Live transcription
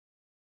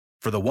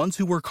For the ones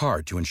who work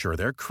hard to ensure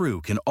their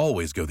crew can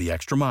always go the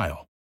extra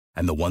mile,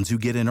 and the ones who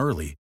get in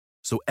early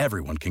so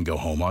everyone can go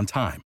home on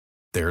time,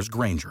 there's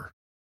Grainger,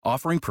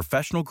 offering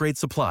professional-grade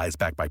supplies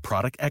backed by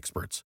product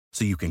experts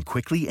so you can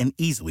quickly and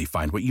easily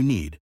find what you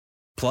need.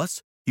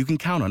 Plus, you can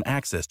count on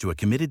access to a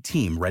committed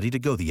team ready to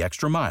go the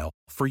extra mile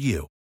for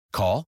you.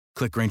 Call,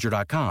 click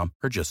Grainger.com,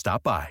 or just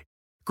stop by.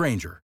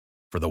 Grainger,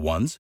 for the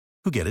ones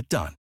who get it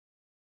done.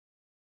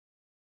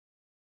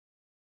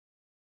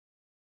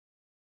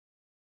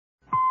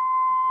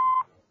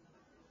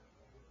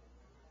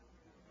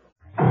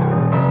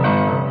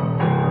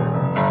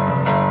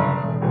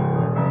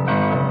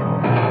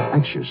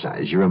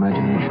 Exercise your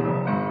imagination.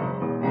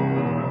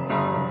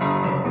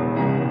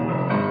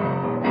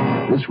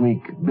 This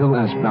week, Bill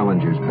S.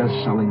 Ballinger's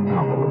best-selling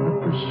novel, In the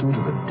Pursuit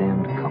of a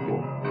Damned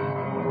Couple.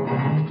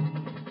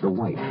 The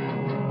Wife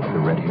of the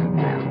Red-Haired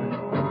Man.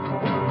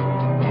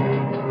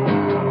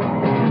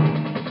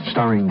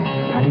 Starring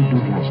Patty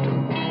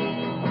Duke-Aston,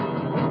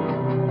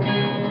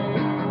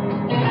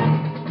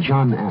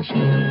 John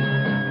Astin,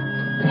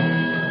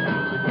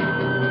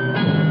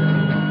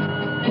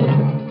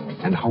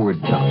 and Howard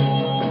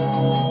Duff.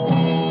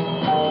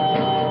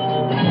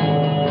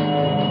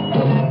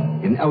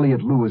 In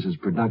Elliot Lewis's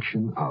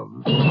production of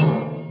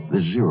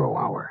The Zero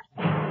Hour.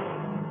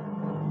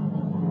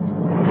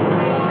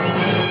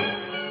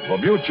 The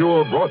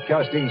Mutual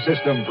Broadcasting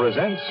System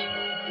presents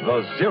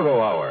The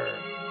Zero Hour.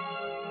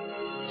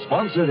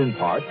 Sponsored in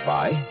part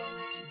by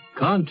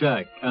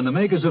Contact and the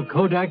makers of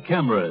Kodak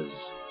cameras.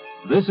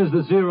 This is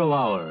The Zero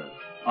Hour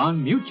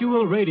on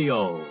Mutual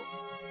Radio.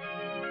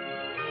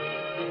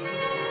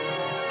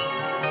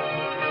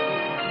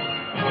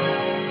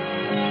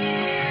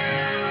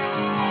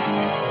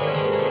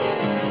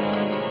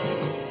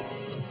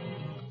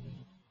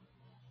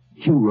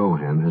 Hugh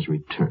Rohan has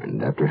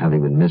returned after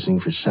having been missing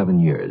for 7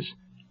 years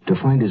to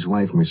find his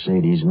wife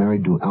Mercedes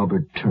married to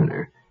Albert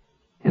Turner.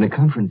 In a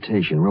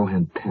confrontation,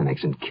 Rohan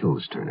panics and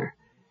kills Turner.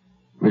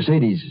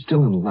 Mercedes,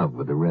 still in love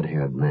with the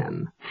red-haired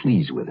man,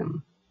 flees with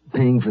him,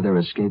 paying for their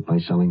escape by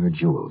selling her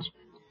jewels.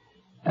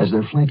 As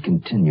their flight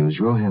continues,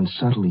 Rohan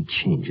subtly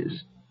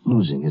changes,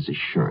 losing his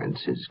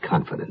assurance, his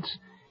confidence,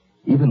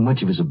 even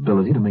much of his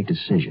ability to make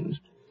decisions.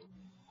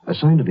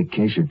 Assigned to the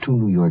case are 2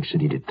 New York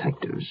City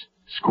detectives,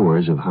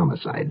 Scores of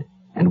homicide,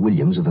 and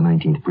Williams of the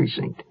 19th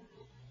Precinct.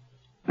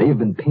 They have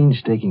been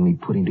painstakingly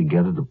putting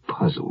together the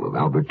puzzle of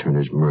Albert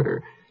Turner's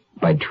murder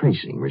by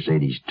tracing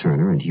Mercedes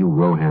Turner and Hugh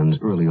Rohan's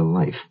earlier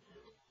life.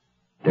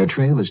 Their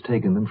trail has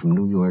taken them from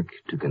New York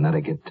to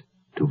Connecticut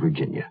to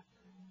Virginia.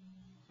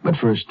 But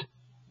first,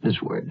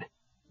 this word.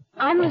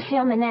 I'm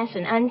Lucille Maness,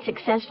 an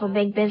unsuccessful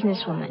big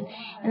businesswoman,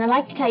 and I'd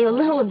like to tell you a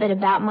little bit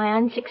about my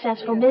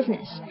unsuccessful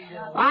business.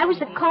 Well, I was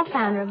the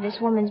co-founder of this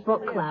women's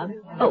book club,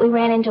 but we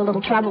ran into a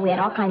little trouble. We had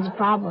all kinds of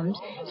problems,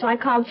 so I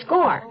called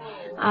SCORE.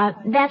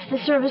 That's the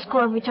Service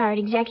Corps of Retired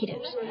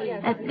Executives.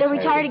 They're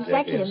retired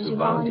executives who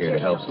volunteer to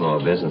help small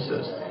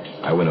businesses.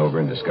 I went over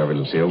and discovered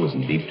Lucille was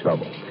in deep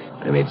trouble.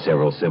 I made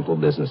several simple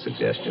business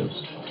suggestions.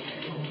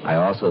 I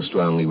also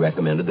strongly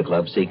recommended the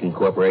club seek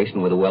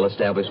incorporation with a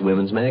well-established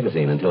women's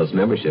magazine until its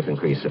membership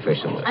increased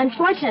sufficiently.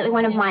 Unfortunately,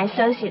 one of my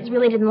associates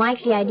really didn't like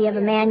the idea of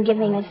a man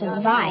giving us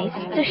advice,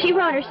 so she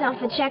wrote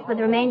herself a check with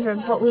the remainder of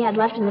what we had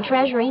left in the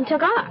treasury and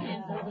took off.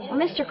 Well,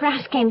 Mr.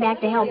 Krause came back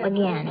to help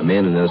again. A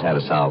man who knows how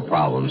to solve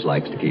problems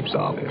likes to keep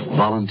solving them.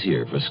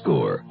 Volunteer for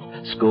SCORE.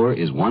 SCORE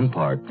is one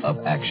part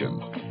of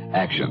action.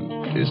 Action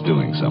is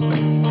doing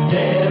something.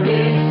 There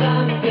is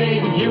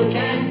something you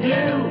can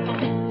do.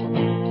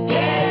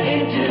 Get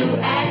into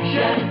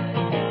action.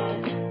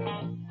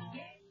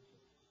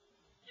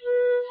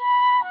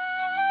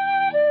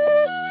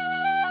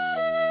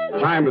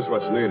 Time is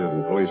what's needed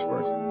in police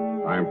work.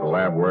 Time for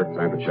lab work,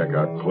 time to check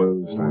out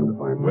clues, time to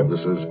find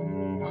witnesses,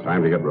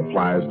 time to get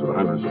replies to the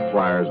hundreds of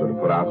flyers that are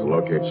put out to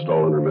locate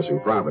stolen or missing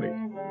property.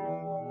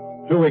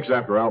 2 weeks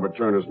after Albert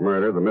Turner's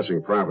murder, the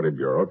Missing Property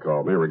Bureau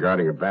called me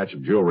regarding a batch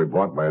of jewelry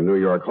bought by a New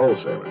York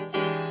wholesaler.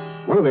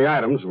 One of the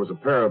items was a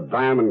pair of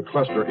diamond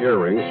cluster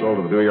earrings sold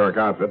to the New York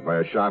outfit by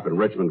a shop in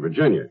Richmond,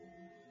 Virginia.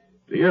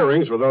 The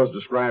earrings were those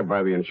described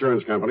by the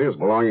insurance company as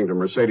belonging to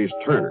Mercedes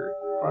Turner,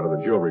 part of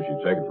the jewelry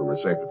she'd taken from her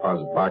safe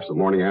deposit box the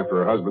morning after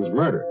her husband's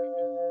murder.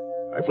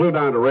 I flew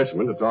down to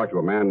Richmond to talk to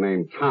a man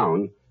named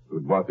Town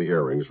who'd bought the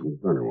earrings from the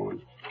Turner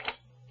woman.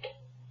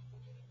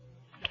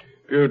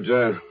 You'd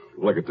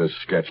look at this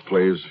sketch,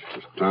 please,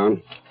 Mr.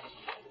 Town.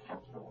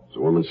 Does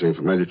the woman seem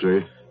familiar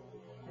to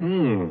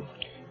you?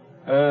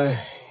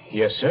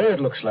 Yes, sir, it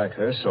looks like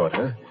her, sort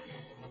of.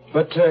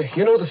 But,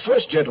 the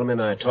first gentleman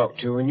I talked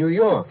to in New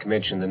York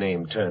mentioned the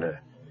name Turner.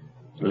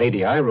 The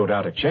lady I wrote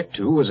out a check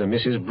to was a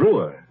Mrs.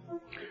 Brewer.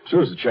 As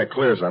soon as the check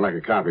clears, I'd like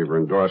a copy of her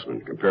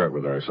endorsement. Compare it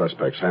with our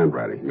suspect's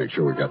handwriting. Make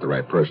sure we've got the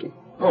right person.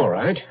 All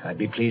right. I'd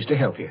be pleased to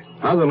help you.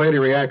 How'd the lady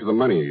react to the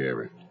money you gave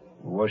her?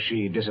 Was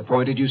she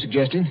disappointed, you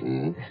suggested?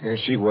 Mm-hmm.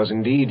 She was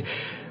indeed.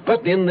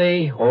 But then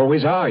they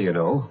always are, you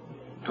know.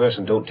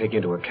 person don't take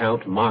into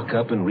account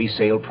markup and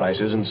resale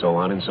prices and so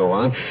on and so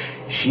on.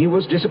 She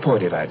was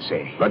disappointed, I'd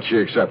say. But she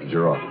accepted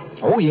your offer.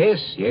 Oh, yes.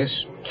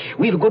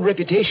 We have a good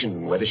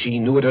reputation, whether she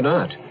knew it or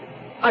not.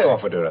 I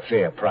offered her a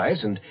fair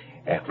price, and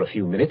after a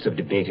few minutes of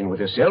debating with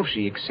herself,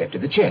 she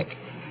accepted the check.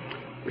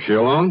 Was she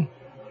alone?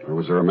 Or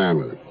was there a man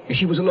with her?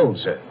 She was alone,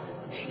 sir.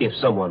 If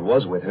someone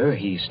was with her,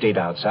 he stayed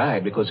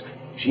outside because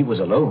she was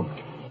alone.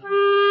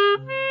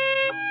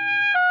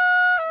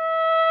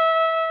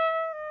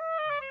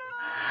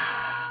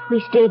 We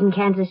stayed in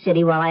Kansas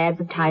City while I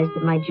advertised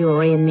that my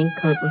jewelry and mink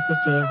coat were for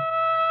sale.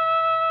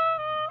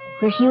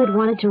 Where Hugh had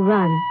wanted to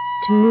run,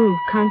 to move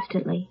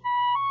constantly.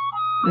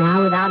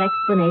 Now, without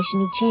explanation,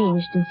 he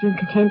changed and seemed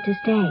content to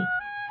stay.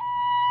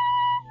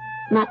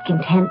 Not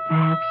content,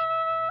 perhaps,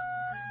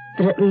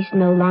 but at least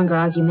no longer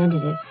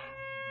argumentative.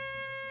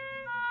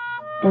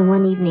 Then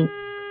one evening,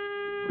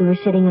 we were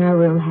sitting in our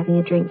room having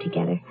a drink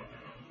together,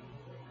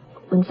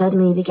 when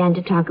suddenly he began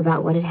to talk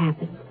about what had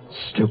happened.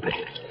 Stupid.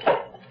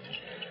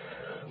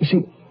 You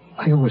see,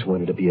 I always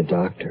wanted to be a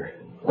doctor.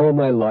 All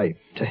my life.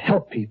 To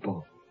help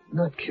people.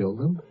 Not kill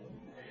them.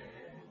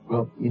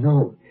 Well, you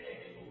know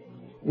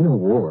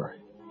war.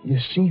 You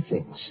see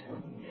things.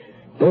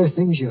 There are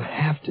things you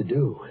have to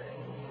do.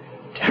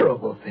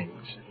 Terrible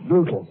things.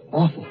 Brutal,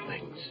 awful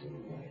things.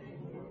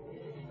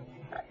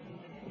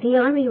 The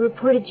Army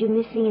reported you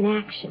missing in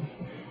action.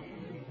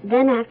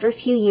 Then, after a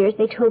few years,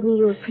 they told me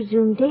you were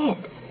presumed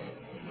dead.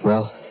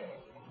 Well,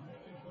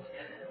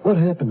 what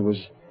happened was,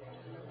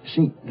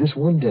 see, this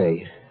one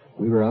day,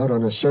 we were out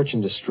on a search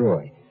and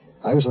destroy.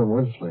 I was on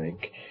one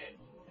flank,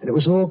 and it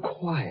was all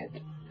quiet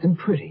and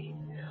pretty.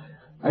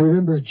 I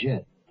remember a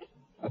jet,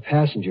 a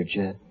passenger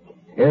jet,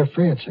 Air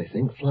France, I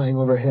think, flying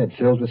overhead,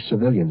 filled with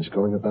civilians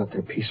going about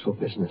their peaceful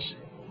business.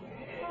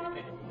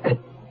 And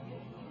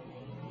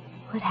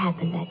what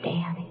happened that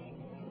day, honey?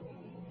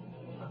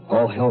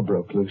 All hell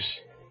broke loose.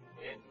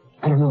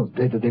 I don't know,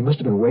 they must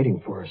have been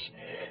waiting for us.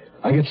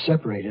 I got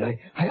separated.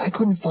 I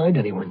couldn't find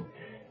anyone.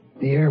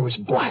 The air was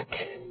black.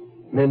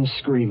 Men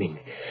screaming.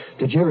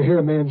 Did you ever hear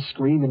a man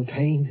scream in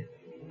pain?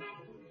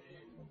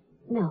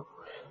 No.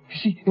 You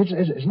see,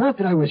 it's not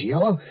that I was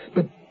yellow,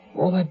 but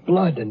all that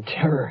blood and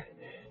terror,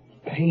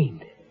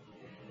 pain.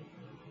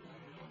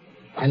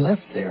 I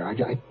left there.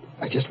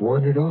 I just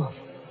wandered off.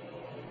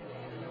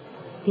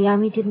 The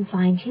Army didn't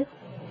find you?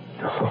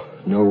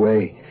 No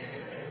way.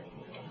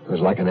 I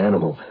was like an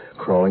animal,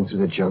 crawling through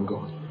the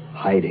jungle,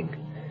 hiding,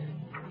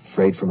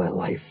 afraid for my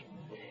life.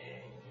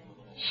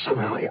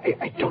 Somehow,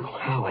 I don't know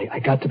how, I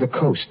got to the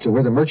coast, to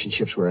where the merchant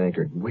ships were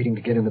anchored, waiting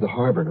to get into the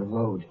harbor and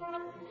unload.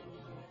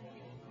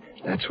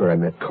 That's where I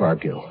met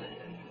Cargill,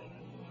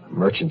 a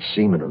merchant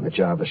seaman on the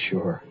job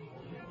ashore,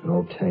 an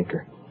old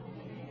tanker.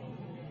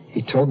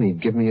 He told me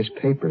he'd give me his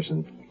papers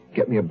and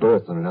get me a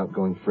berth on an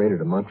outgoing freighter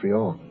to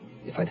Montreal,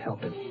 if I'd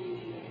help him.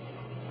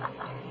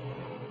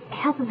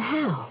 Help him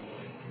how?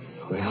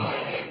 Well,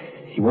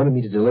 he wanted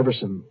me to deliver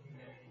some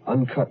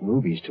uncut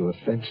movies to a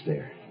fence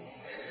there.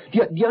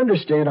 Do you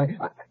understand?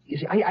 You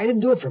see, I didn't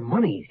do it for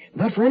money,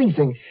 not for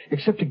anything,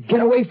 except to get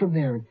away from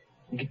there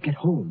and get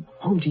home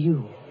to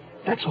you.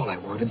 That's all I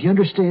wanted. Do you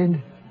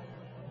understand?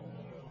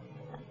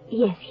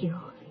 Yes, Hugh.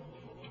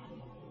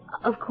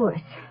 Of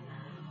course.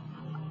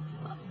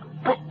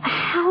 But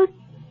how?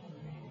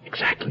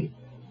 Exactly.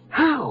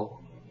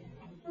 How?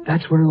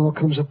 That's where it all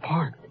comes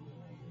apart.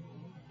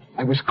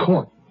 I was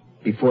caught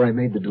before I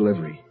made the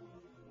delivery.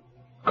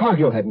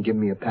 Cargill hadn't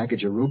given me a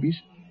package of rubies.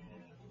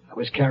 I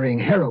was carrying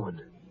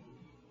heroin.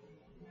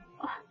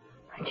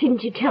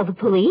 Didn't you tell the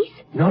police?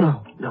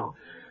 No.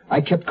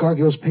 I kept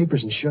Cargill's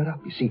papers and shut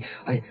up. You see,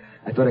 I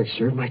thought I'd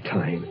serve my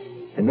time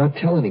and not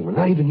tell anyone,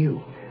 not even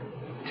you,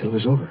 till it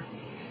was over.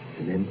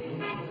 And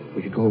then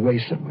we could go away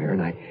somewhere,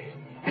 and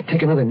I'd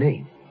take another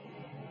name.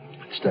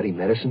 Study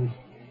medicine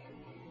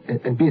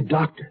and be a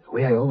doctor, the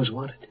way I always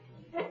wanted.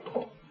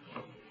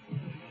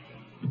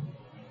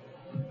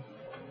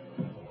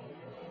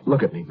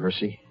 Look at me,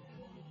 Mercy.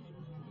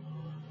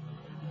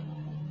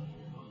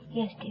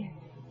 Yes, dear.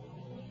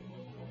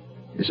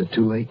 Is it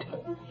too late?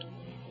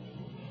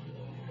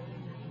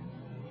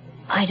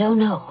 I don't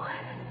know.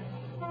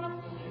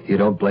 You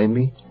don't blame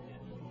me?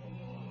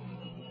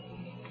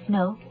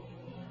 No.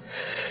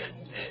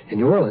 In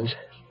New Orleans,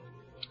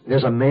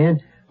 there's a man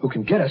who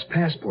can get us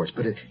passports,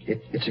 but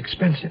it's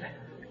expensive.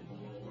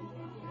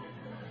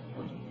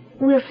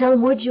 We'll sell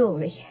more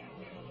jewelry.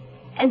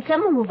 And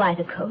someone will buy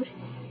the coat.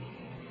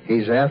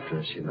 He's after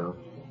us, you know.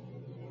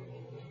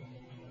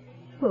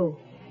 Who?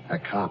 A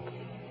cop.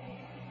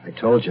 I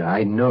told you,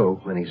 I know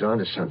when he's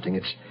onto something.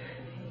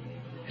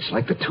 It's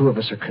like the two of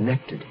us are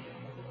connected.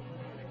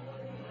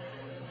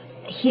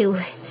 Hugh,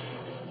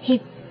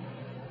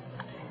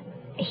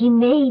 he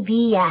may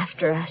be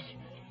after us.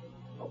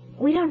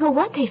 We don't know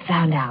what they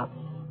found out.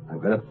 I'm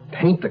going to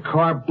paint the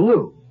car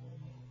blue.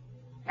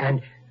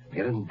 And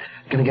going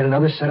to get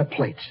another set of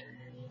plates.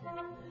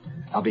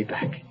 I'll be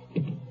back.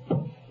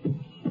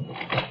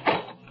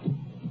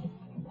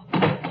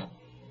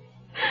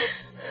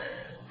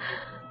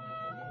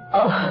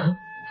 Oh,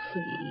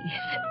 please.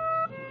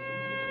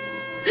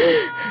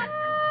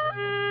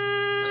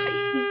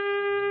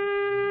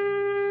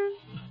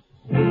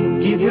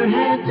 Give your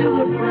hand to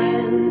a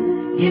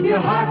friend. Give your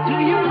heart to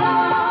your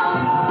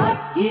love. But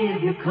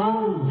give your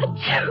cold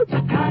to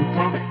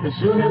contact. The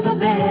sooner the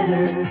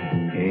better.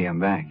 Hey, I'm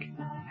back.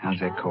 How's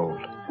that cold?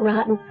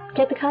 Rotten.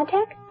 Get the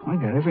contact? I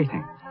got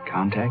everything.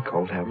 Contact,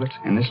 cold tablets,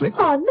 and this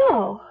liquid. Oh,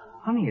 no.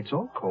 Honey, it's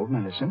all cold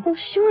medicine. Well,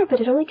 sure, but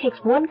it only takes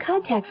one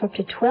contact for up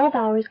to 12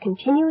 hours,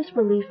 continuous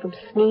relief from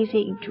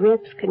sneezing,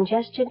 drips,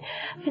 congestion.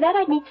 For that,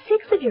 I'd need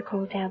 6 of your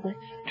cold tablets.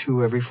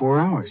 2 every 4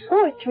 hours.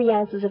 Or 3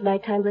 ounces of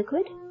nighttime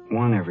liquid.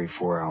 1 every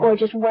 4 hours. Or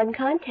just 1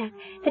 contact.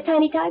 The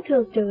tiny Tide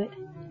pills do it.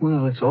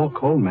 Well, it's all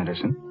cold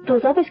medicine.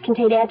 Those others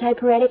contain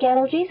antipyretic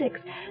analgesics.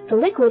 The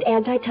liquid,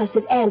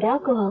 antitussive, and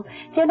alcohol.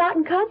 They're not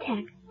in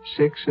contact.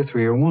 6 or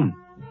 3 or 1.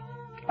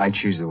 I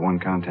choose the 1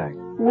 contact.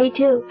 Me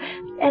too.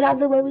 And I'm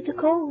the one with the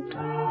cold.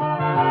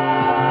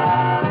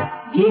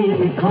 Give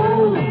me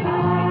cold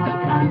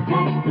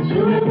contact. The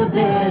sooner the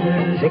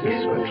better. 6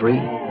 or 3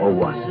 or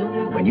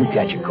 1. When you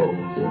catch a cold,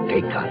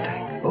 take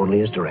contact.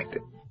 Only as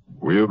directed.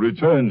 We'll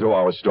return to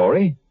our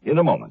story in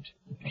a moment.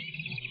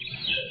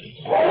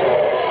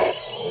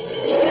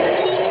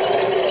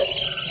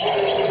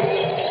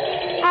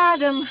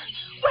 Adam,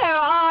 where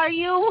are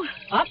you?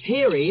 Up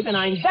here, Eve, and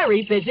I'm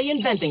very busy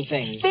inventing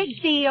things.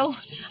 Big deal.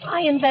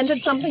 I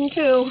invented something,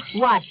 too.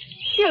 What?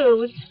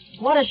 Shoes.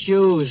 What are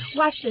shoes?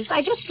 Watch this.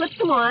 I just slipped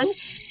them on,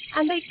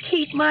 and they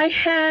keep my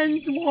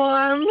hands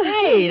warm.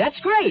 Hey, that's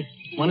great.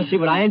 Want to see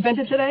what I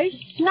invented today?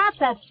 Not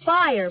that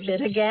fire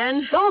bit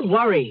again. Don't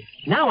worry.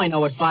 Now I know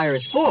what fire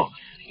is for.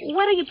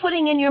 What are you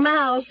putting in your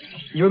mouth?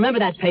 You remember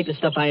that paper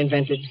stuff I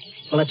invented?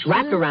 Well, it's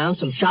wrapped around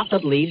some chopped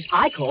up leaves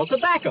I call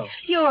tobacco.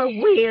 You're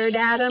weird,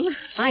 Adam.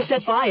 I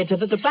set fire to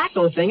the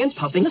tobacco thing and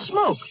puffing the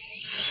smoke.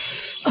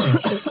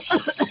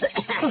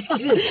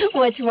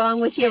 What's wrong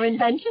with your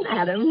invention,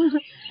 Adam?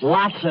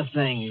 Lots of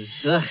things.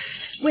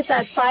 With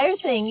that fire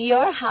thing,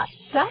 you're hot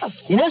stuff.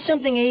 You know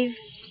something, Eve?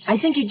 I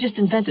think you just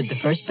invented the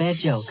first bad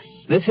joke.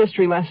 This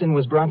history lesson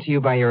was brought to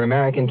you by your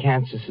American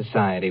Cancer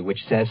Society,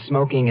 which says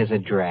smoking is a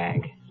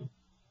drag.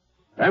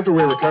 After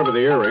we recover the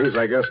earrings,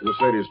 I guess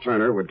Mercedes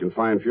Turner would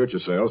confine future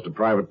sales to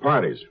private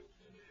parties.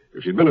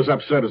 If she'd been as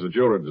upset as the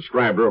jeweler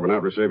described her over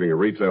not receiving a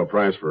retail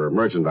price for her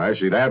merchandise,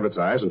 she'd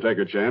advertise and take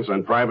her chance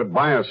on private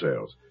buyer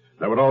sales.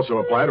 That would also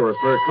apply to her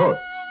fur coat.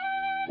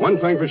 One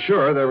thing for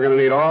sure, they were going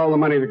to need all the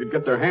money they could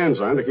get their hands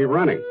on to keep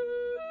running.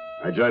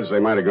 I judged they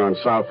might have gone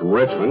south from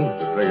Richmond.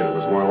 I figured it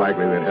was more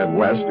likely they'd head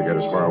west to get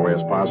as far away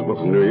as possible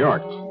from New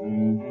York.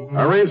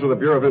 I arranged with the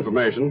Bureau of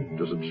Information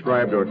to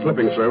subscribe to a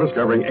clipping service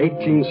covering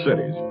 18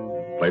 cities.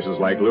 Places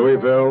like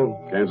Louisville,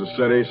 Kansas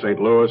City, St.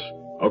 Louis,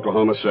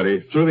 Oklahoma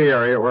City, through the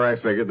area where I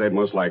figured they'd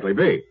most likely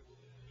be.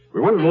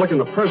 We wanted to look in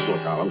the personal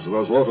columns of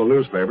those local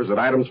newspapers at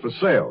items for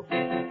sale.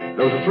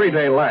 There was a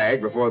 3-day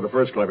lag before the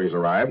first clippings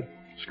arrived.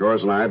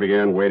 Scores and I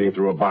began wading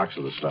through a box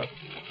of the stuff.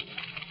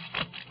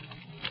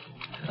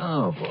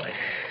 Oh, boy.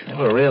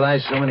 Never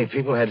realized so many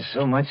people had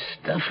so much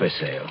stuff for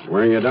sale.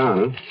 Wearing you down,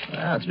 huh?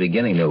 Well, it's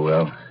beginning to,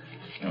 Will.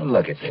 Oh,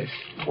 look at this.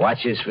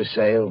 Watches for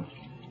sale.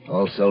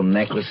 Also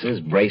necklaces,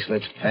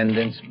 bracelets,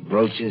 pendants,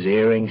 brooches,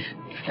 earrings.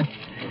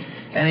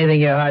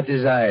 Anything your heart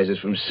desires is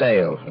from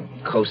sale, from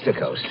coast to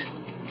coast.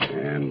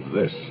 And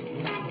this.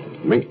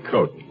 Mink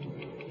coat.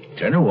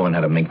 Turner woman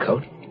had a mink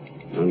coat.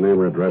 No name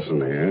or address in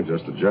the air,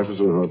 just the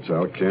Jefferson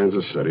Hotel,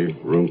 Kansas City,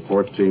 room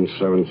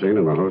 1417,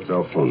 and the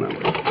hotel phone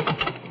number.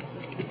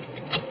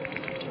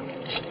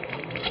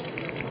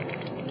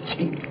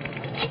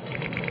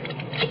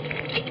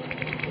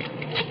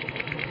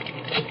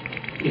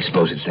 You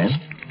suppose it's them?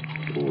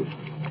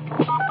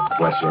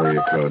 Plus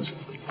area codes.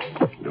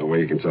 No way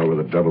you can tell where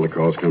the double the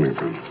call's coming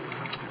from.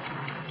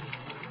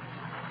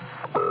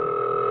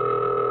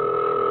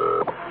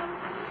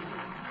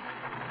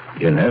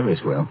 You're nervous,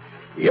 Will.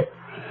 Yep.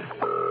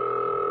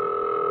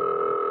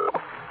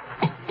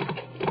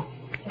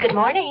 Good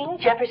morning,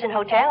 Jefferson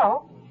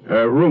Hotel.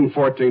 Room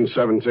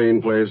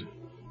 1417, please.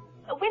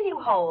 Will you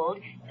hold?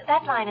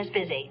 That line is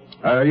busy.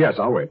 Yes,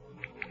 I'll wait.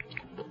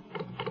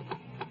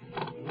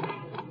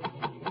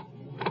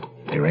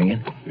 They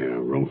ringing? Yeah,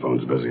 room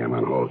phone's busy. I'm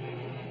on hold.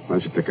 Why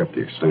don't you pick up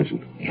the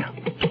extension? Yeah.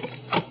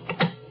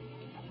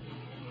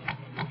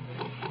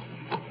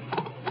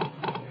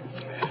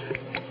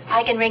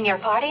 I can ring your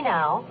party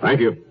now.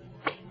 Thank you.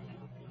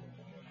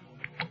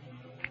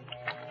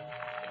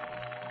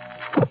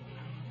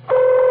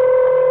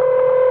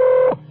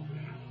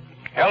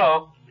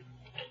 Hello.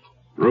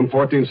 Room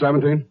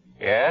 1417?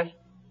 Yes?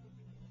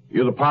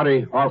 You the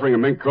party offering a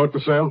mink coat for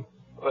sale?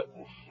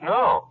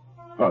 No.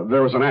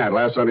 There was an ad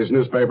last Sunday's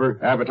newspaper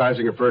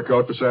advertising a fur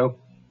coat for sale.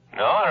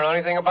 No, I don't know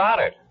anything about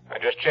it. I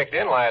just checked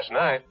in last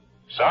night.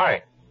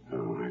 Sorry.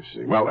 Oh, I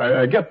see.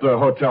 Well, get the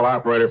hotel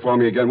operator for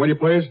me again, will you,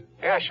 please?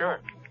 Yeah, sure.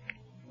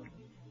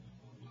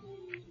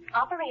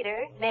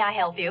 Operator, may I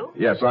help you?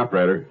 Yes,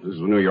 operator. This is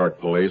the New York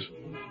police.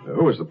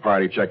 Who was the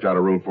party checked out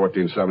of room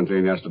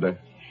 1417 yesterday?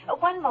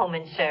 One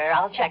moment, sir.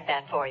 I'll check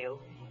that for you.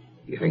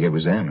 You think it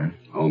was them,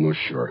 huh? Almost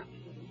sure.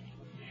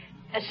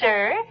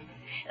 Sir,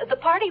 The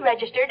party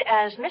registered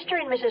as Mr.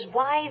 and Mrs.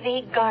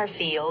 Y.V.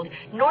 Garfield,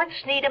 North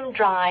Sneedham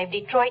Drive,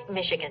 Detroit,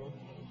 Michigan.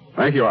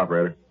 Thank you,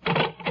 operator.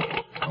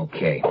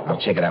 Okay,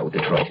 I'll check it out with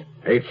Detroit.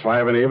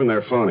 8-5 and even,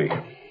 they're phony.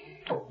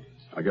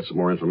 I'll get some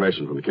more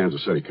information from the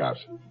Kansas City cops.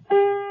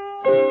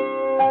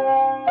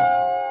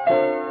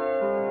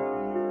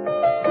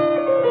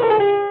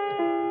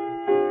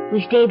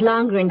 We stayed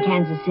longer in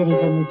Kansas City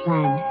than we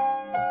planned.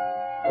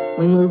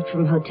 We moved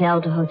from hotel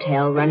to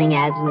hotel, running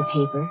ads in the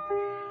paper,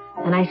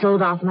 and I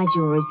sold off my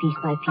jewelry piece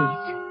by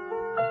piece.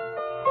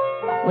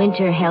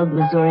 Winter held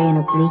Missouri in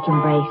a bleak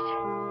embrace.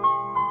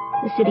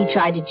 The city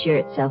tried to cheer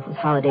itself with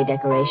holiday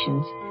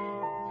decorations,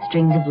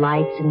 strings of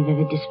lights and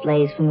vivid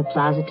displays from the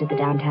plaza to the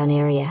downtown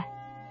area.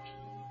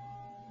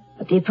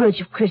 But the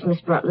approach of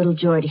Christmas brought little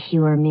joy to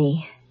Hugh or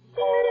me.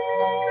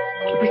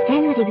 It was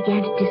then that he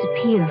began to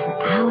disappear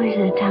for hours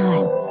at a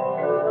time.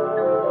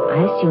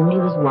 I assumed he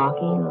was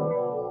walking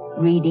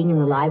or reading in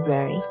the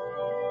library.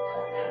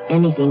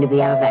 Anything to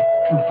be out of that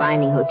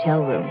confining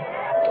hotel room.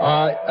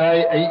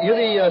 You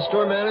the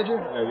store manager?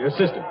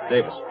 Assistant,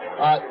 Davis.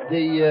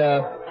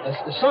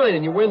 The sign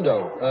in your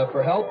window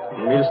for help?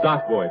 You need a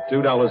stock boy,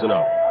 $2 an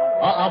hour.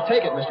 I'll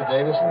take it, Mr.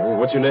 Davis.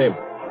 What's your name?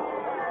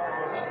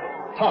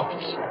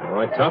 Tufts. All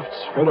right, Tufts.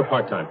 Full or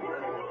part-time?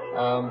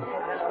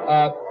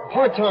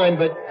 Part-time,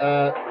 but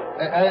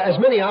as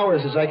many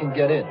hours as I can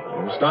get in.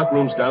 The stock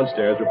room's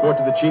downstairs. Report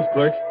to the chief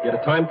clerk. Get a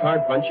time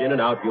card, punch in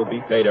and out. You'll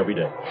be paid every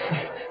day.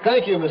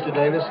 Thank you, Mr.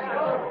 Davis.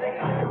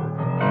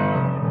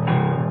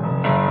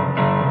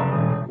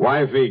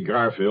 Y.V.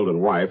 Garfield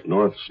and wife,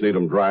 North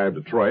Sneedham Drive,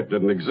 Detroit,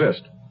 didn't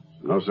exist.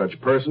 No such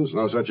persons,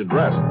 no such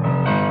address.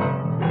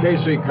 The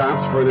KC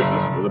cops furnished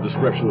us with a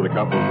description of the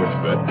couple which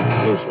fit,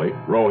 loosely,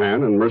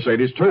 Rohan and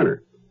Mercedes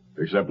Turner,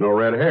 except no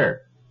red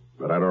hair.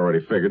 But I'd already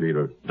figured he'd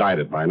have dyed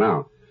it by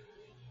now.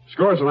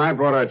 Scores and I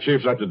brought our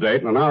chiefs up to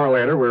date, and an hour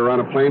later we were on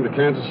a plane to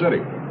Kansas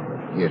City.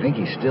 You think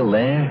he's still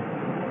there?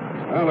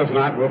 Well, if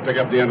not, we'll pick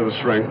up the end of the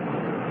string.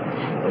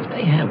 If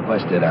they have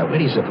busted out, where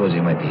do you suppose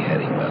he might be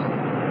heading, Well,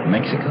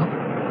 Mexico?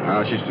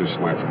 No, she's too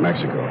smart for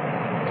Mexico.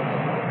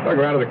 They'll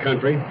go out of the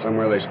country,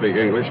 somewhere they speak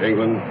English,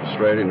 England,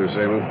 Australia, New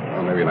Zealand.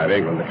 Well, maybe not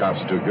England. The cops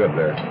are too good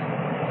there.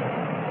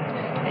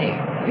 Hey,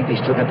 I think they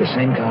still got the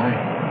same car.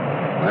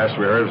 Last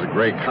we heard was a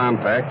gray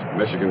compact,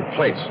 Michigan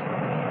plates.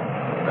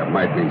 That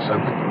might mean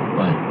something.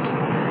 What?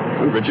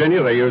 In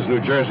Virginia, they use New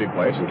Jersey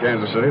plates. In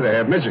Kansas City, they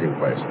have Michigan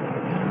plates.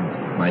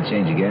 Might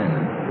change again,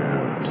 huh?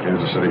 Yeah.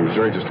 Kansas City,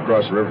 Missouri, just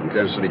across the river from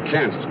Kansas City,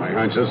 Kansas. My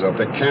hunch is they'll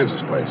pick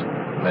Kansas plates.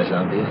 Less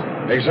obvious?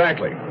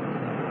 Exactly.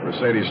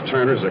 Mercedes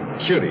Turner's a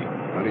cutie.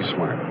 Plenty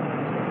smart.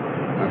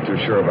 Not too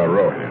sure about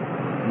Rohan.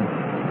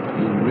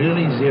 You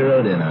really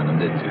zeroed in on him,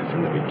 didn't you?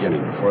 From the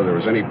beginning. Before there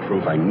was any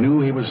proof, I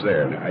knew he was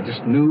there. I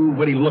just knew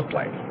what he looked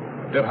like.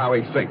 A bit how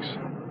he thinks.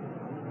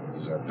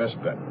 He's our best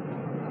bet.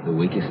 The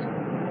weakest?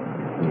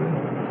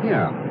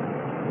 Yeah.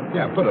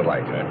 Yeah, put it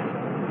like that.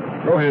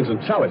 Rohan's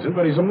intelligent,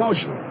 but he's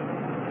emotional.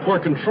 Poor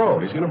control.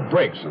 He's going to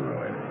break sooner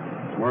or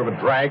later. He's more of a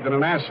drag than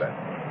an asset.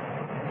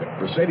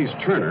 If Mercedes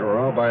Turner were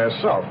all by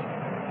herself,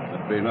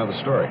 that'd be another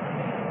story.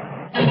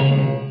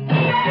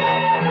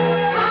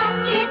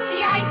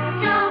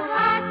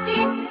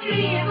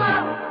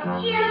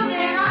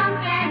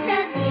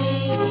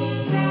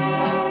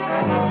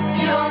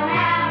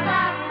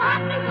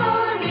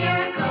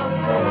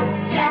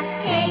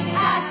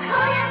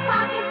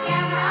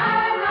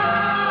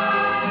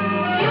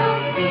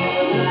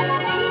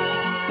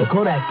 The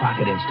Kodak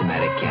Pocket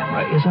Instamatic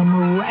camera is a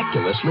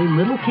miraculously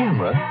little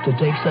camera to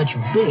take such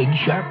big,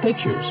 sharp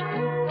pictures.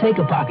 Take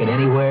a pocket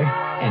anywhere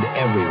and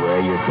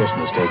everywhere your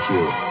Christmas takes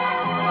you.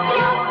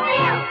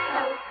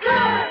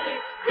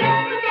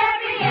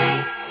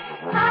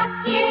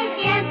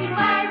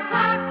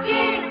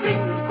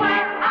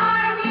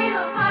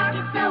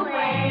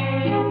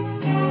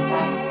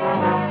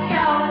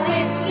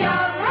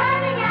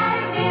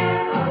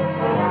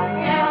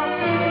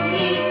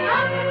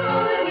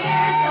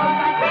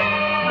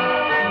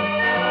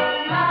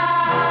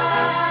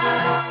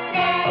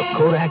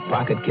 Kodak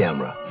Pocket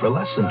Camera. For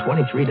less than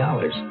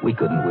 $23, we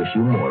couldn't wish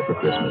you more for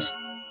Christmas.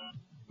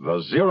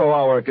 The Zero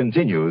Hour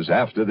continues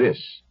after this.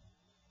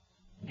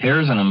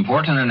 Here's an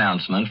important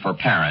announcement for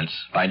parents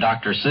by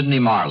Dr. Sidney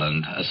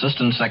Marland,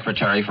 Assistant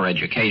Secretary for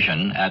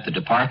Education at the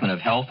Department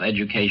of Health,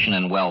 Education,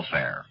 and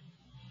Welfare.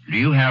 Do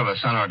you have a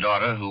son or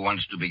daughter who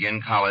wants to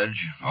begin college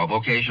or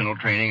vocational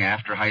training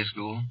after high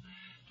school,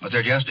 but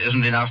there just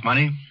isn't enough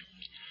money?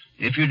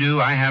 If you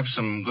do, I have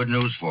some good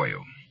news for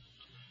you.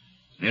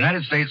 The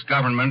United States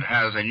government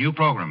has a new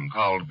program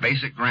called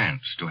Basic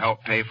Grants to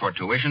help pay for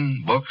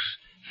tuition, books,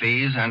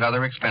 fees, and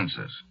other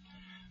expenses.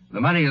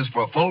 The money is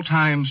for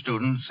full-time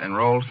students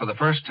enrolled for the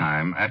first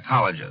time at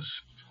colleges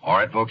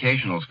or at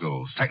vocational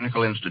schools,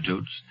 technical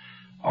institutes,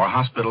 or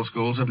hospital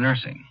schools of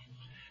nursing.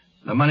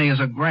 The money is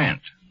a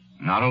grant,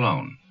 not a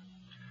loan.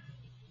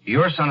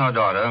 Your son or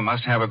daughter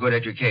must have a good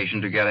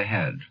education to get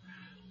ahead,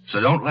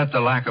 so don't let the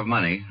lack of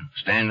money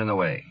stand in the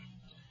way.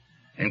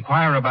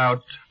 Inquire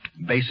about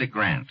Basic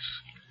Grants.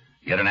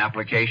 Get an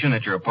application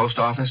at your post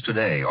office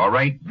today, or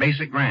write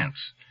Basic Grants,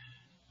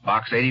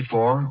 Box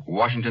 84,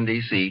 Washington,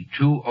 D.C.,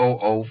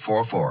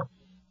 20044.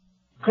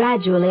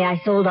 Gradually,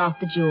 I sold off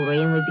the jewelry,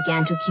 and we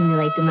began to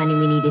accumulate the money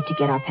we needed to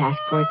get our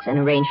passports and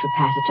arrange for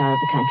passage out of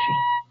the country.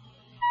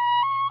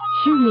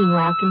 Hugh,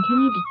 meanwhile,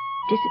 continued to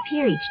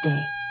disappear each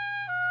day.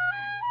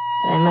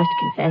 But I must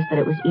confess that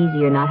it was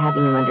easier not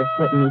having him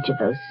underfoot in each of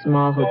those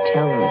small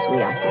hotel rooms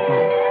we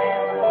occupied.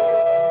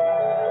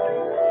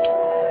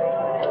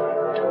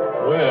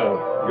 Well,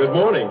 good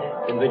morning.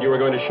 Didn't think you were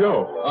going to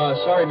show.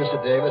 Sorry,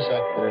 Mr. Davis.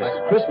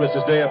 Christmas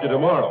is day after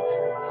tomorrow.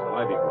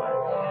 I'll be glad.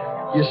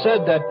 You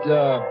said that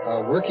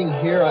working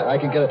here, I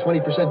can get a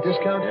 20%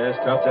 discount? Yes,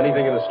 tops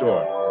anything in the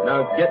store.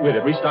 Now, get with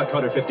it. Restock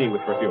counter 15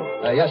 with perfume.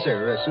 Yes,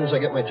 sir, as soon as I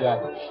get my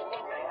jacket.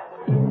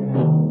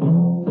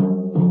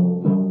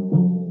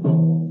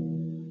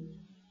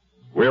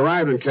 We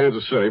arrived in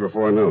Kansas City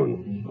before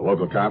noon. The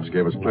local cops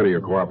gave us plenty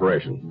of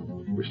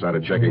cooperation. We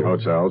started checking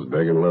hotels,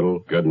 big and little,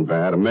 good and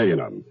bad, 1 million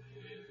of them.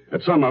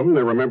 At some of them,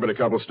 they remembered a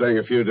couple staying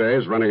a few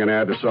days, running an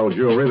ad to sell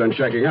jewelry, then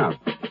checking out.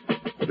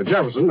 At the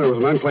Jefferson, there was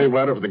an unclaimed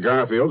letter for the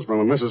Garfields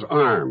from a Mrs.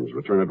 Arms,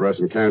 return address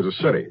in Kansas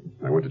City.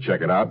 I went to check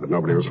it out, but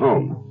nobody was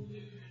home.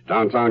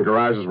 Downtown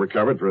garages were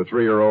covered for a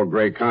 3-year-old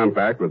gray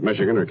compact with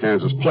Michigan or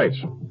Kansas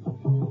plates.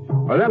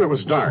 By then, it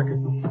was dark.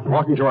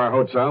 Walking to our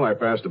hotel, I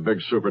passed a big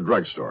super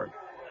drugstore.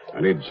 I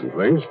needed some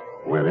things,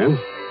 went in,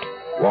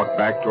 walked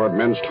back toward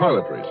men's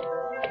toiletries.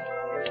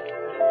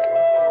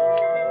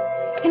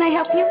 Can I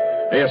help you?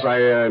 Yes,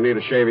 I need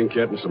a shaving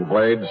kit and some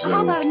blades.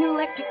 How about a new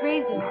electric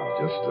razor?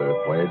 Just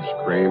blades,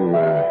 cream,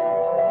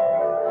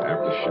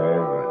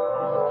 aftershave.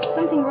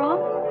 Something wrong?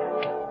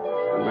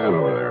 The man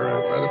over there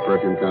by the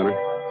perfume counter.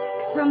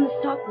 From the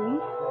stockroom.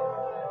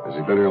 Has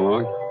he been here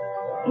long?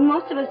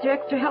 Most of us are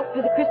extra help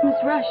for the Christmas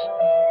rush.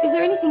 Is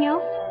there anything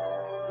else?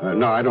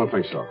 No, I don't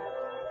think so.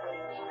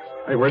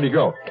 Hey, where'd he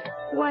go?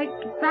 Why,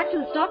 back to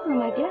the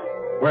stockroom, I guess.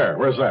 Where?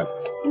 Where's that?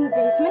 In the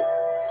basement.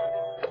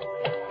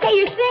 Hey,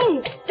 your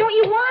things! Don't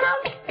you want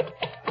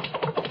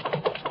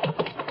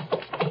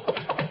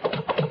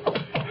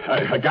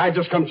them? A guy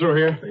just come through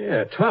here?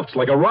 Yeah, tops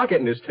like a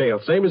rocket in his tail,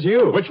 same as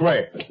you. Which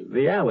way?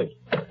 The alley.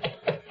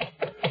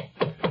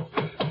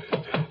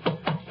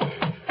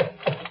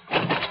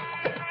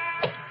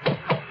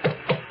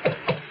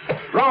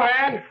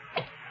 Rohan!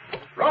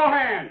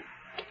 Rohan!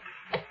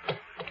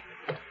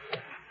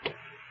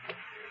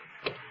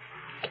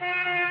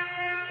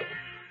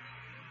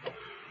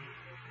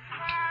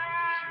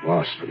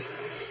 Lost him.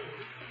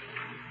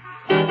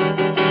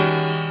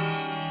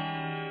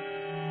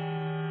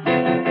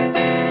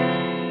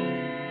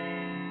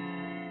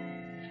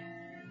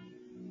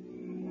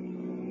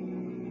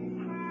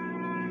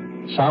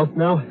 South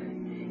now?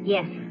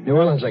 Yes, New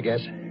Orleans, I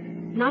guess.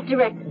 not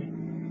directly.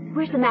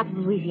 Where's the map of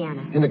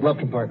Louisiana? In the glove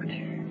compartment.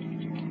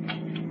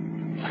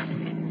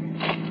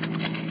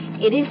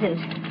 It isn't.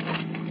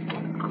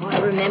 Oh, I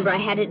remember I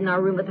had it in our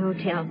room at the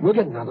hotel. We'll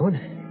get another one.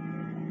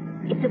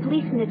 If the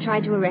policeman had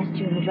tried to arrest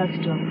you in the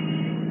drugstore,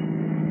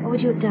 what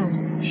would you have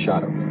done?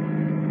 Shot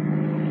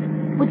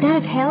him. Would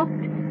that have helped?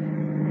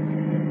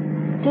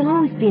 There'll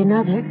always be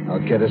another.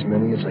 I'll get as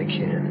many as I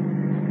can.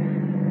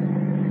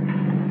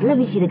 Let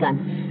me see the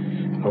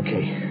gun.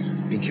 Okay.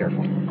 Be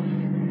careful.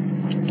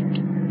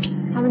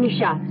 How many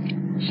shots?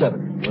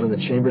 7. 1 in the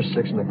chamber, 6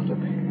 in the clip.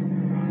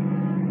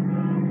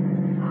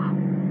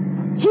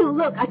 Hugh,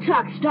 look, a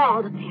truck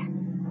stalled up there.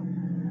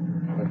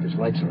 Left his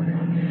lights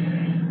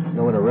on.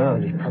 No one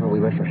around. He probably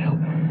went for help.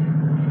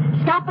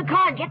 Stop the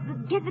car. Get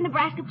the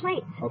Nebraska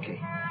plates. Okay.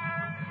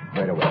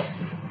 Right away.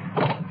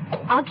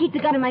 I'll keep the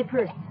gun in my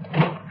purse.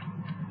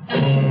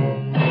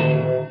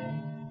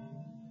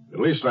 At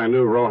least I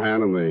knew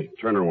Rohan and the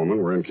Turner woman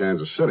were in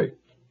Kansas City.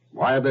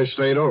 Why had they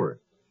stayed over?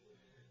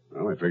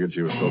 Well, I figured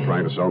she was still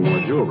trying to sell more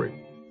jewelry.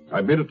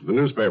 I beat it to the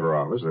newspaper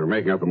office. They were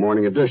making up the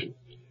morning edition.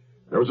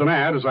 There was an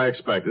ad, as I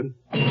expected.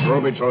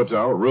 Trowbridge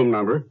Hotel, room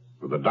number,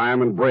 with a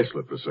diamond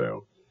bracelet for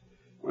sale.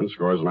 When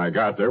Scores and I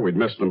got there, we'd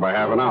missed them by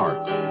half an hour.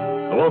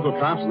 The local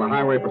cops and the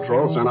highway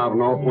patrol sent out an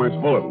all-points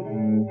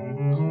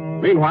bulletin.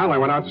 Meanwhile, I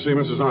went out to see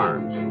Mrs.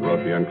 Arms and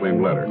wrote the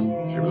unclaimed letter.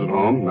 She was at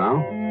home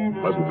now.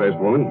 Pleasant-faced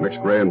woman,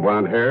 mixed gray and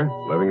blonde hair,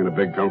 living in a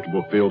big,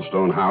 comfortable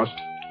fieldstone house,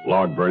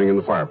 log burning in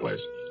the fireplace.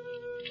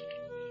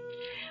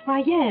 Why,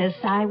 yes,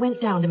 I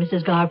went down to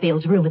Mrs.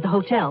 Garfield's room at the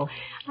hotel.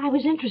 I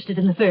was interested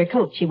in the fur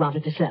coat she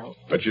wanted to sell.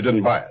 But you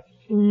didn't buy it?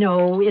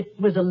 No, it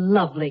was a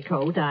lovely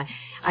coat.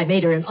 I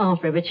made her an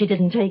offer, but she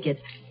didn't take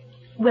it.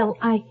 Well,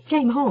 I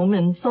came home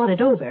and thought it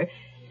over.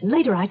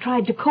 Later, I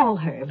tried to call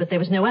her, but there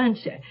was no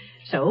answer.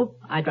 So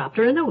I dropped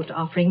her a note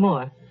offering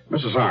more.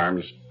 Mrs.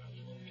 Arms,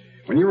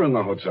 when you were in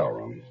the hotel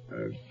room,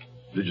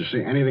 did you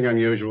see anything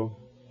unusual?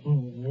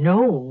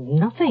 No,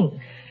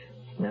 nothing.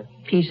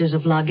 Pieces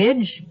of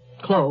luggage,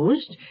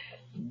 clothes,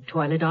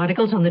 toilet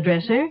articles on the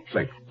dresser.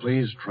 Think.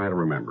 Please try to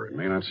remember. It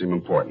may not seem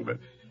important, but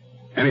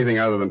anything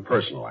other than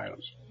personal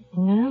items.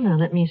 Well, now,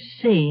 let me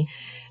see.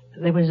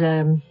 There was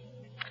a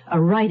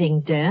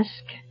writing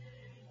desk,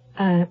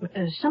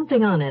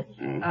 something on it,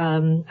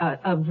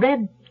 a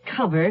red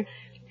cover,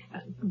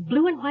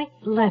 blue and white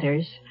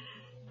letters,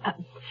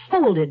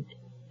 folded,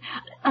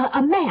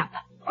 a map,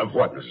 Of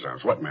what, Mrs.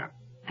 Adams? What map?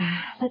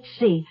 Let's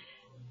see.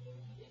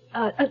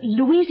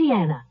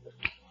 Louisiana.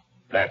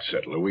 That's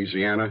it.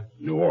 Louisiana,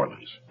 New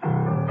Orleans.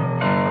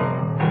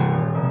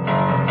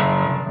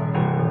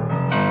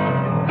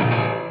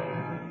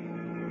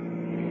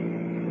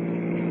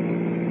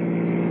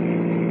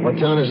 What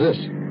town is this?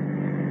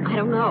 I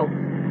don't know.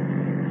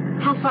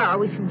 How far are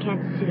we from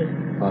Kansas City?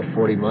 About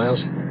 40 miles.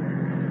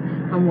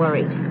 I'm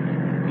worried.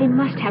 They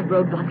must have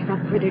roadblocks up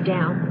further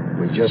down.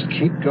 We just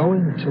keep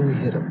going until we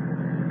hit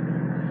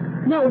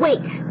them. No,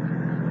 wait.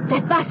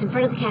 That bus in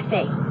front of the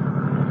cafe.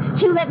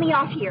 Hugh, let me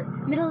off here,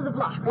 middle of the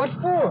block. What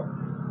for?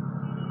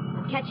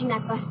 I'm catching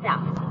that bus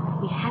south.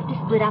 We have to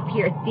split up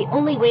here. It's the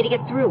only way to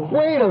get through.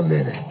 Wait a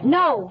minute.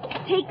 No.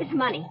 Take this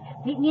money.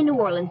 Meet me in New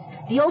Orleans.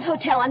 The old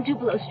hotel on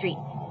Tupelo Street.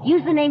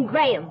 Use the name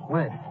Graham.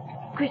 When?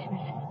 Christmas.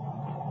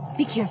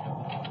 Be careful.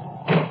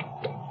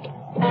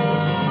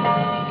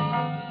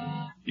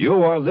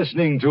 You are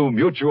listening to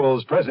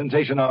Mutual's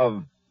presentation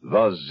of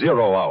The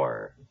Zero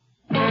Hour.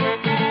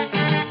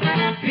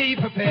 Be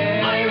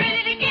prepared. Are you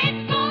ready to get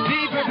more?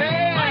 Be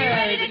prepared. Are you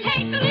ready to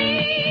take the lead?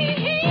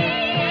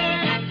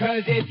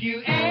 'Cause if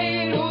you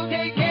ain't, who'll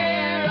take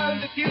care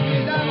of the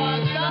futures of our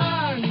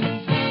sons?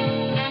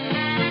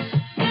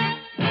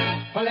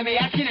 Well, let me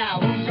ask you now,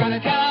 who's gonna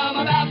tell them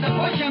about the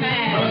pusher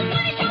man? Who's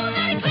gonna show them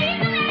how to clean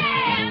the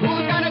land?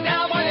 Who's gonna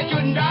tell them why they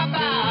shouldn't drop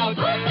out?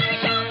 Who's gonna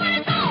show them what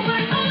it's all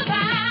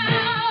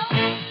about?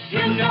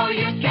 You know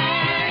you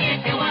can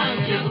if you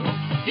want to.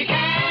 You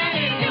can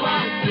if you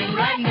want to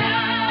right now.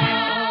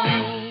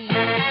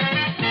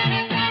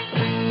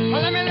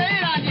 Well, let me lay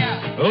it on you.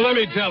 Well, let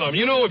me tell them,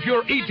 you know, if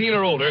you're 18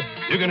 or older,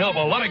 you can help a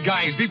lot of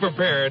guys be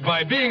prepared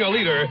by being a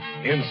leader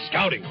in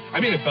scouting. I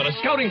mean it, fella,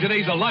 scouting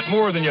today's a lot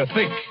more than you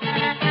think.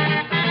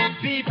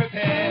 Be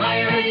prepared. Are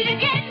you ready to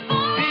get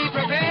more? Be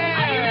prepared.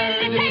 Are you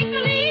ready to take the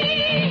lead?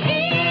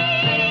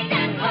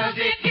 'Cause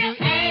if you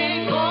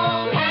ain't,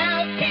 who'll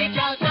help teach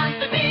our sons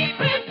to be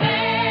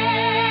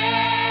prepared?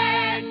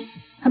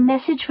 A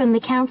message from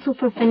the Council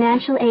for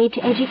Financial Aid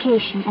to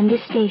Education and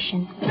this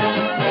station.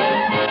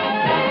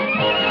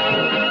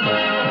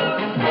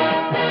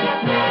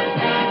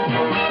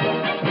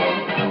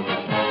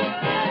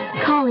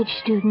 College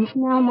students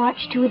now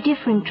march to a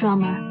different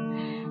drummer,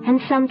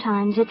 and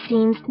sometimes it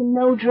seems to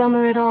no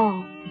drummer at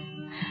all.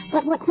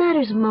 But what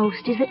matters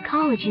most is that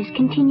colleges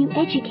continue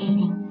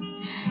educating.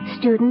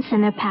 Students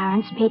and their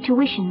parents pay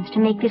tuitions to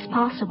make this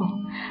possible,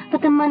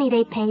 but the money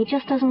they pay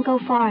just doesn't go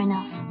far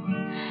enough.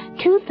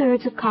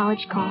 2/3 of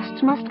college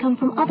costs must come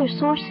from other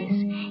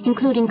sources,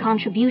 including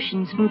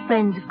contributions from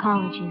friends of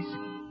colleges.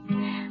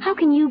 How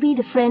can you be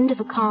the friend of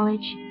a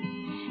college?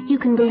 You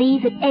can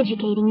believe that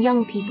educating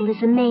young people is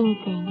the main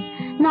thing,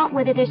 not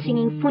whether they're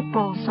singing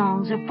football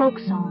songs or folk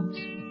songs.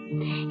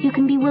 You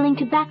can be willing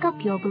to back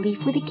up your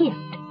belief with a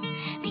gift,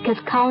 because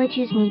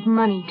colleges need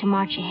money to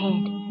march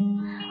ahead.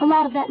 A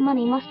lot of that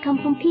money must come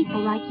from people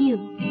like you.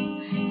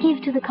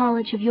 Give to the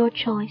college of your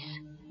choice,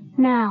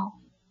 now.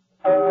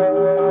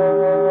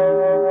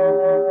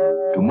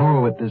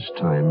 Tomorrow at this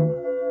time,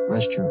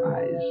 rest your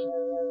eyes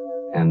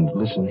and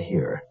listen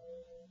here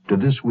to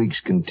this week's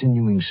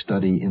continuing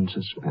study in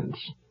suspense,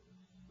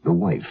 The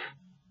Wife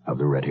of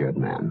the Red-Haired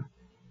Man.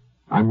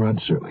 I'm Rod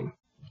Serling.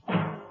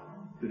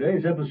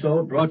 Today's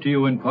episode brought to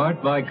you in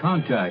part by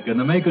Contact and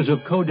the makers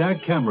of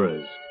Kodak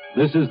cameras.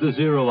 This is the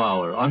Zero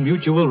Hour on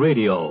Mutual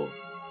Radio.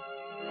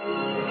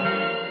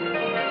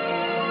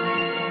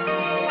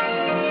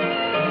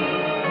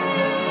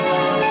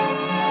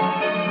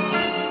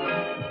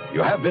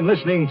 You have been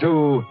listening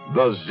to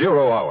The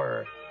Zero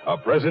Hour, a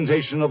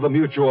presentation of the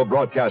Mutual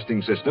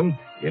Broadcasting System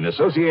in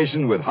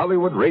association with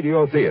Hollywood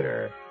Radio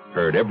Theater,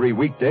 heard every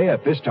weekday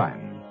at this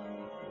time.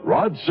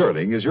 Rod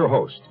Serling is your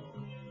host.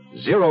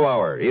 Zero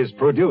Hour is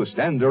produced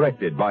and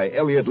directed by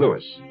Elliott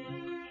Lewis.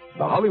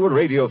 The Hollywood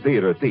Radio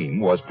Theater theme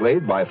was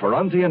played by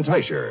Ferranti and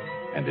Teicher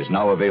and is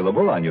now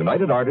available on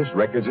United Artists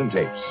Records and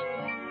Tapes.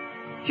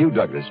 Hugh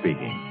Douglas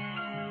speaking.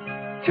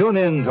 Tune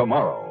in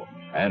tomorrow,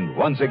 and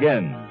once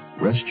again,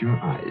 rest your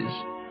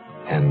eyes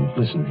and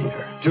listen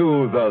here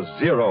to The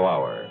Zero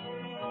Hour.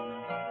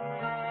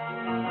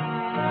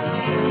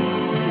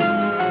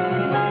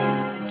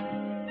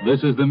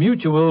 This is the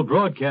Mutual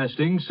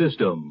Broadcasting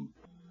System.